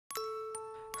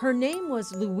Her name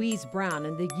was Louise Brown,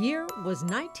 and the year was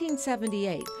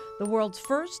 1978. The world's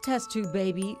first test tube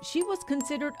baby, she was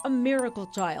considered a miracle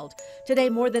child. Today,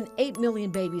 more than 8 million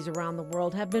babies around the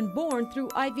world have been born through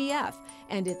IVF,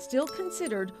 and it's still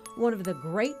considered one of the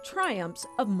great triumphs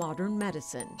of modern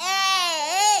medicine.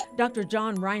 Dr.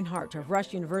 John Reinhardt of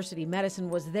Rush University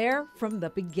Medicine was there from the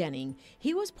beginning.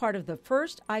 He was part of the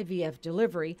first IVF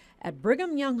delivery at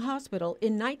Brigham Young Hospital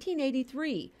in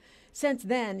 1983. Since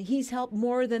then, he's helped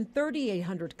more than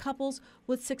 3,800 couples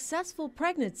with successful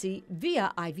pregnancy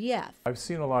via IVF. I've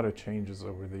seen a lot of changes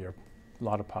over the year, a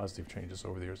lot of positive changes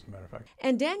over the years, as a matter of fact.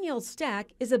 And Danielle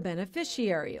Stack is a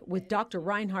beneficiary. With Dr.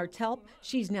 Reinhardt's help,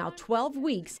 she's now 12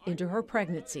 weeks into her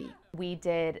pregnancy. We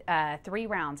did 3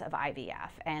 rounds of IVF,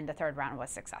 and the 3rd round was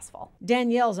successful.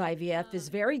 Danielle's IVF is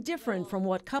very different from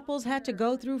what couples had to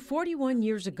go through 41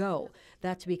 years ago.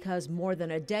 That's because more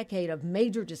than a decade of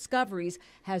major discoveries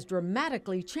has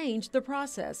dramatically changed the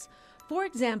process. For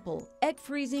example, egg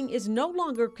freezing is no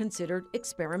longer considered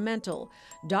experimental.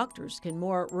 Doctors can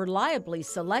more reliably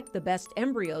select the best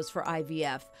embryos for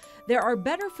IVF. There are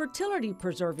better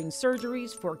fertility-preserving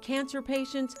surgeries for cancer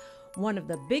patients. One of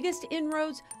the biggest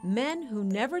inroads, men who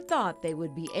never thought they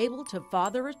would be able to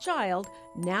father a child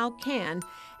now can,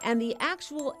 and the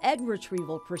actual egg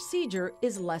retrieval procedure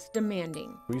is less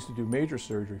demanding. We used to do major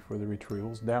surgery for the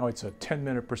retrievals. Now it's a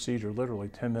 10-minute procedure, literally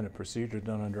 10-minute procedure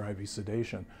done under IV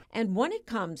sedation. And when it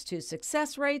comes to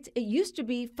success rates, it used to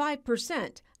be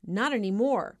 5%, not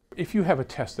anymore. If you have a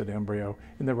tested embryo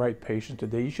in the right patient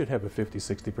today, you should have a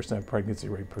 50-60% pregnancy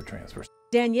rate per transfer.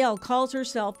 Danielle calls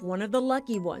herself one of the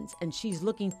lucky ones, and she's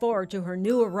looking forward to her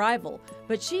new arrival.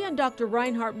 But she and Dr.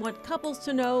 Reinhardt want couples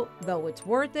to know, though it's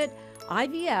worth it,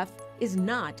 IVF is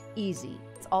not easy.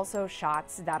 It's also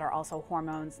shots that are also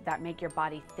hormones that make your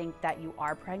body think that you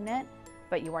are pregnant,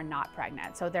 but you are not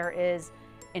pregnant. So there is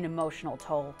an emotional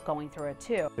toll going through it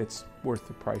too. It's worth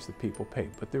the price that people pay,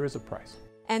 but there is a price.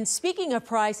 And speaking of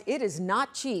price, it is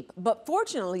not cheap. But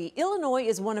fortunately, Illinois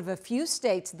is one of a few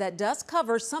states that does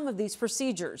cover some of these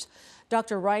procedures.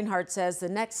 Dr. Reinhardt says the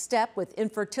next step with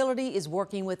infertility is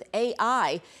working with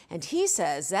AI, and he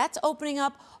says that's opening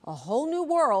up a whole new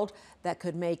world that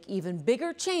could make even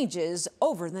bigger changes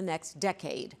over the next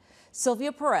decade.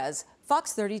 Sylvia Perez,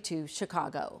 Fox 32,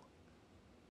 Chicago.